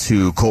at all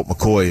to Colt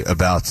McCoy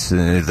about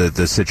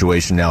the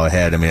situation now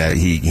ahead? I mean,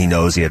 he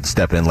knows he had to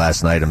step in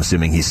last night. I'm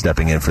assuming he's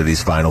stepping in for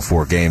these final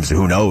 4 games.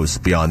 Who knows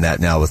beyond that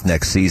now with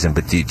next season?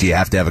 But do you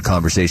have to have a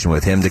conversation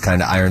with him to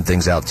kind of iron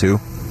things out too?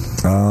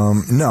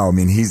 No, I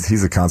mean,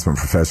 he's a consummate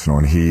professional,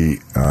 and he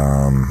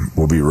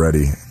will be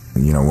ready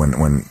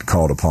when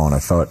called upon. I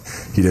thought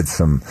he did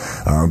some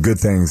good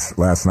things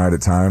last night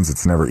at times.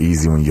 It's never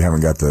easy when you haven't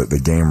got the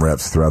game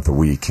reps throughout the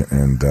week,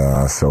 and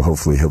so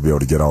hopefully he'll be able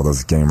to get all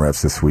those game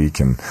reps this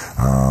week and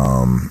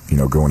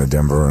go into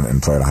Denver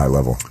and play at a high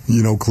level.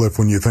 Cliff,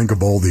 when you think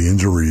of all the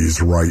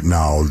injuries right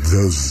now,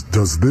 is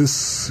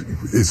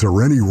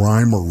there any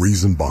rhyme or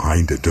reason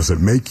behind it? Does it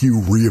make you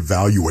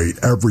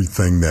reevaluate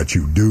everything that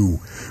you do?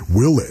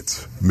 Will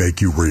it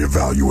make you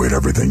reevaluate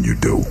everything you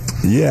do?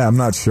 Yeah, I'm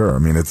not sure. I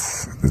mean,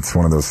 it's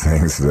one of those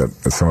things that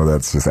some of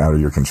that's just out of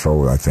your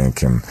control, I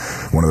think, and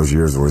one of those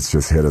years where it's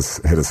just hit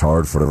us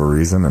hard for whatever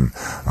reason, and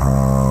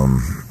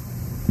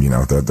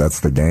that's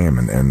the game,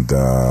 and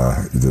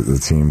the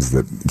teams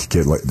that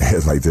get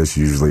hit like this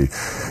usually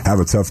have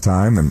a tough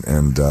time,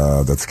 and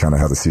that's kind of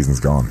how the season's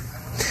gone.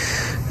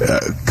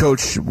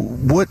 Coach,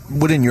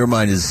 what in your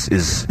mind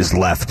is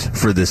left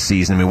for this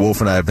season? I mean,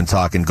 Wolf and I have been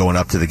talking going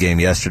up to the game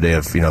yesterday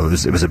of,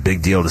 it was a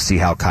big deal to see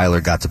how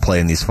Kyler got to play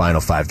in these final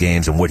 5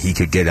 games and what he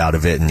could get out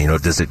of it,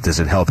 and does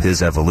it help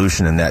his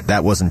evolution? And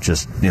that wasn't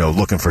just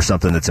looking for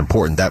something that's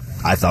important. That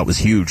I thought was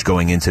huge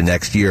going into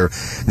next year.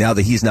 Now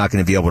that he's not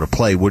going to be able to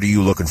play, what are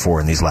you looking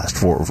for in these last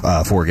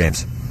 4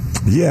 games?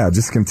 Yeah,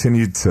 just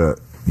continue to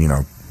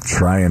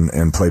try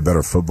and play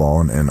better football,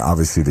 and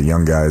obviously the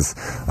young guys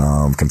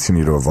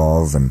continue to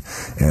evolve and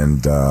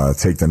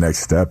take the next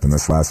step in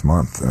this last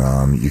month.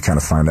 You kind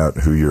of find out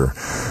who your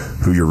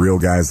real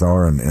guys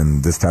are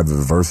in this type of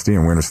adversity,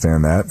 and we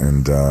understand that,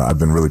 and I've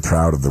been really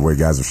proud of the way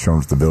guys have shown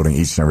up to the building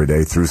each and every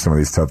day through some of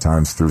these tough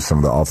times, through some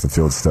of the off the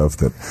field stuff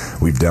that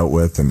we've dealt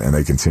with, and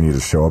they continue to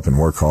show up and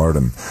work hard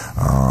and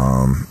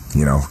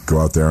go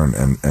out there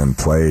and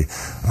play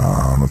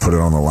and put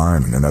it on the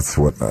line, and that's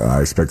what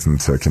I expect them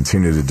to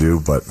continue to do.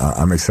 But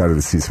I'm excited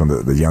to see some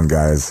of the young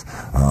guys'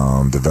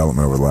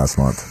 development over the last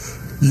month.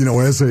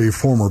 As a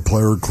former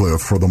player, Cliff,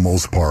 for the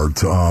most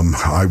part,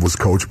 I was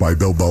coached by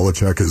Bill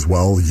Belichick as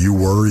well. You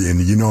were,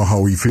 and you know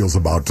how he feels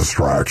about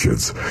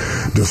distractions.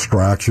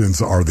 Distractions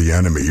are the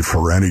enemy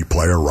for any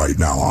player right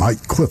now.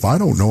 Cliff, I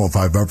don't know if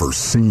I've ever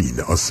seen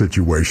a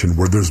situation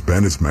where there's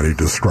been as many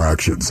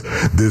distractions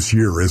this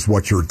year as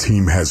what your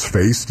team has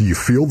faced. Do you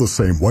feel the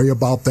same way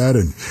about that?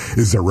 And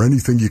is there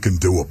anything you can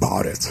do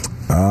about it?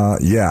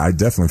 Yeah, I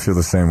definitely feel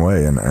the same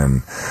way, and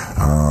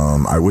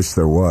I wish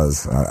there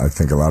was. I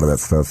think a lot of that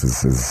stuff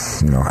is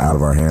out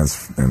of our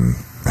hands and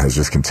has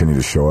just continued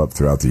to show up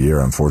throughout the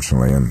year,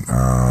 unfortunately, and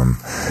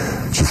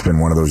it's just been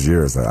one of those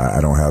years. I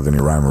don't have any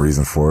rhyme or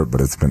reason for it, but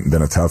it's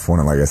been a tough one,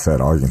 and like I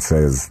said, all you can say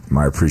is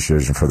my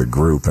appreciation for the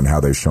group and how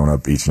they've shown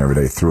up each and every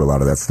day through a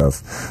lot of that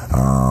stuff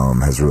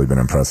has really been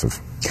impressive.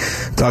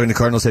 Talking to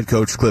Cardinals head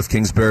coach Cliff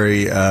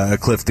Kingsbury.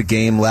 Cliff, the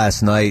game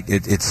last night,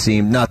 it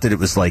seemed, not that it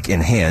was like in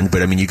hand,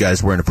 but I mean, you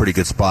guys were in a pretty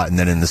good spot, and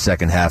then in the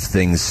second half,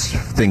 things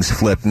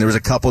flipped, and there was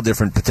a couple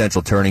different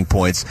potential turning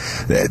points.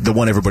 The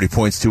one everybody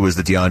points to was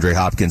the DeAndre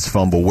Hopkins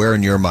fumble. Where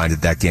in your mind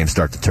did that game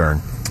start to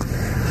turn?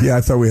 Yeah,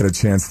 I thought we had a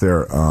chance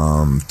there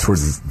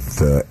towards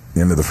the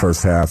end of the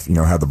first half.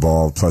 Had the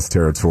ball plus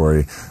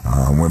territory,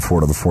 went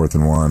forward to the 4th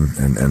and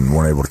 1, and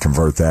weren't able to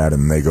convert that,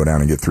 and they go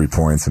down and get 3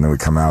 points, and then we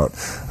come out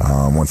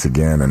once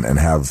again and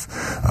have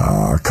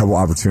a couple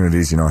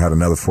opportunities. Had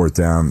another 4th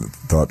down.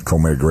 Thought Cole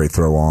made a great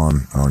throw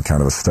on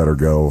kind of a stutter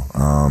go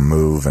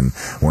move, and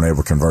weren't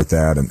able to convert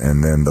that,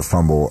 and then the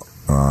fumble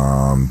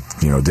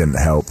didn't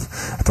help.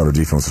 I thought our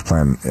defense was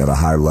playing at a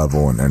high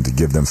level, and to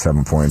give them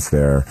 7 points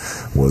there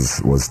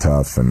was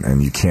tough,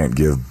 and you can't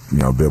give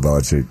Bill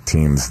Belichick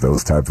teams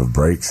those type of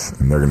breaks,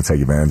 and they're going to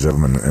take advantage of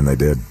them, and they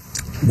did.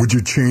 Would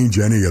you change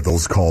any of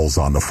those calls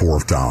on the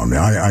 4th down?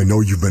 I know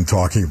you've been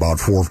talking about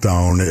 4th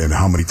down and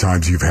how many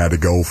times you've had to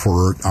go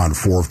for it on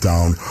 4th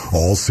down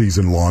all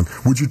season long.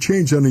 Would you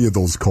change any of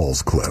those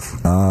calls,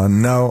 Cliff?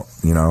 No.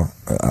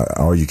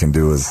 All you can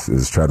do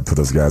is try to put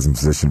those guys in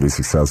position to be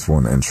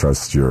successful and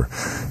trust your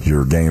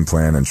game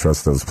plan and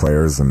trust those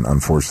players. And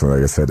unfortunately,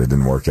 like I said, it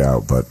didn't work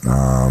out. But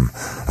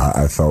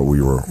I thought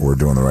we were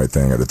doing the right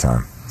thing at the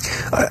time.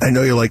 I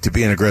know you like to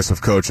be an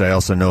aggressive coach. I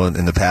also know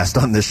in the past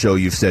on this show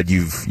you've said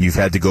you've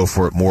had to go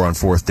for it more on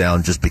 4th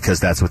down just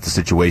because that's what the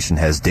situation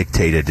has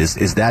dictated.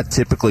 Is that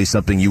typically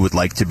something you would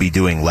like to be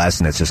doing less,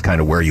 and it's just kind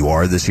of where you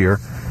are this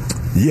year?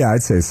 Yeah,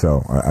 I'd say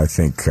so. I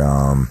think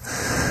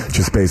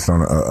just based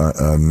on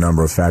a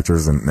number of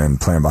factors and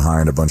playing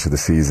behind a bunch of the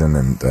season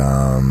and,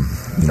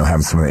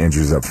 having some of the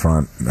injuries up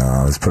front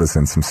has put us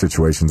in some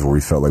situations where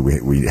we felt like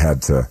we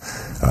had to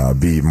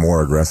be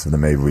more aggressive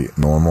than maybe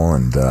normal,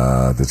 and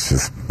that's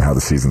just how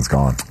the season's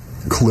gone.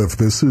 Cliff,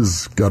 this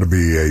has got to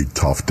be a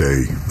tough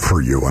day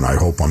for you, and I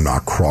hope I'm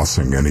not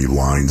crossing any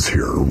lines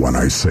here when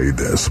I say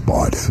this,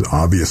 but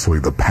obviously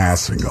the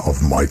passing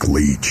of Mike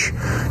Leach,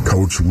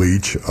 Coach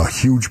Leach, a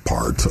huge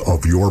part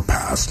of your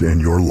past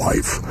and your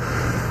life.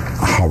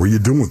 How are you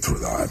doing through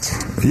that?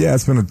 Yeah,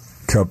 it's been a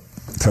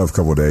tough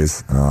couple of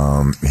days.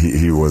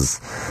 He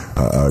was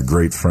a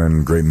great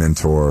friend, great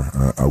mentor.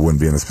 I wouldn't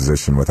be in this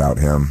position without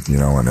him,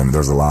 and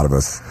there's a lot of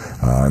us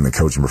in the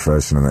coaching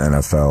profession in the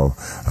NFL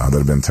that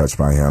have been touched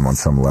by him on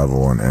some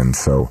level. And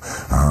so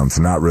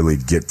to not really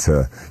get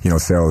to,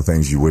 say all the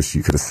things you wish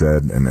you could have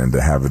said and to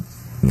have it,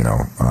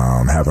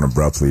 happen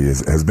abruptly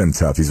has been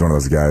tough. He's one of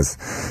those guys,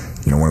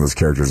 one of those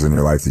characters in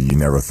your life that you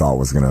never thought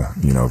was going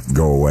to,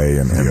 go away.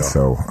 And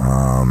so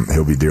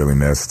he'll be dearly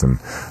missed, and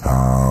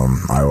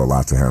I owe a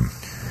lot to him.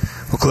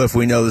 Well, Cliff,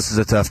 we know this is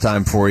a tough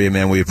time for you,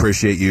 man. We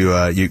appreciate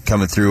you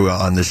coming through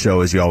on the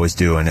show as you always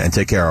do, and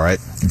take care, all right?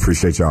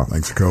 Appreciate y'all.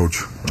 Thanks,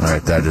 Coach. All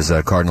right, that is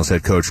Cardinals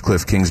head coach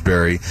Cliff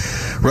Kingsbury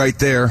right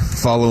there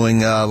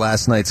following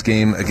last night's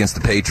game against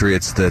the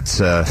Patriots.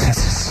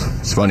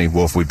 It's funny,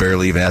 Wolf, we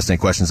barely even asked any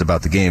questions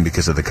about the game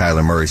because of the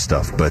Kyler Murray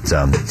stuff. But,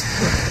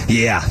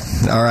 yeah.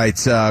 All right,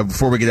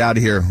 before we get out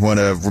of here, I want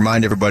to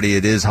remind everybody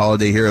it is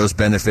Holiday Heroes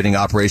benefiting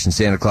Operation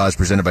Santa Claus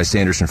presented by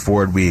Sanderson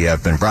Ford. We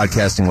have been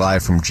broadcasting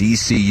live from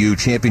GCU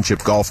Championship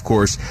Golf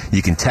Course.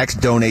 You can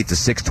text donate to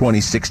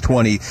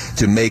 620-620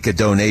 to make a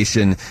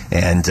donation,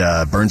 and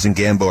Burns and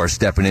Gambo are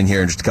stepping in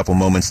here in just a couple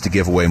moments to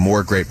give away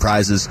more great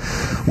prizes.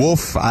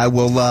 Wolf,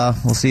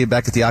 we'll see you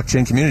back at the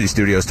Octane Community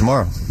Studios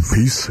tomorrow.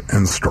 Peace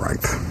and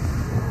strength.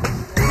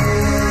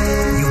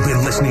 You've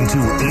been listening to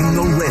In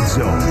the Red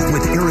Zone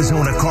with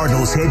Arizona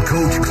Cardinals head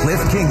coach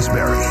Cliff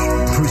Kingsbury.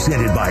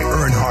 Presented by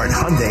Earnhardt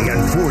Hyundai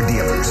and Ford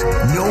dealers.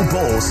 No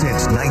Bowl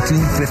since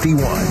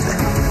 1951.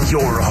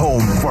 Your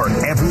home for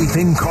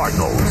everything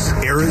Cardinals.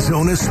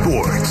 Arizona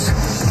Sports.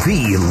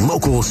 The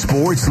local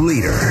sports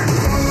leader.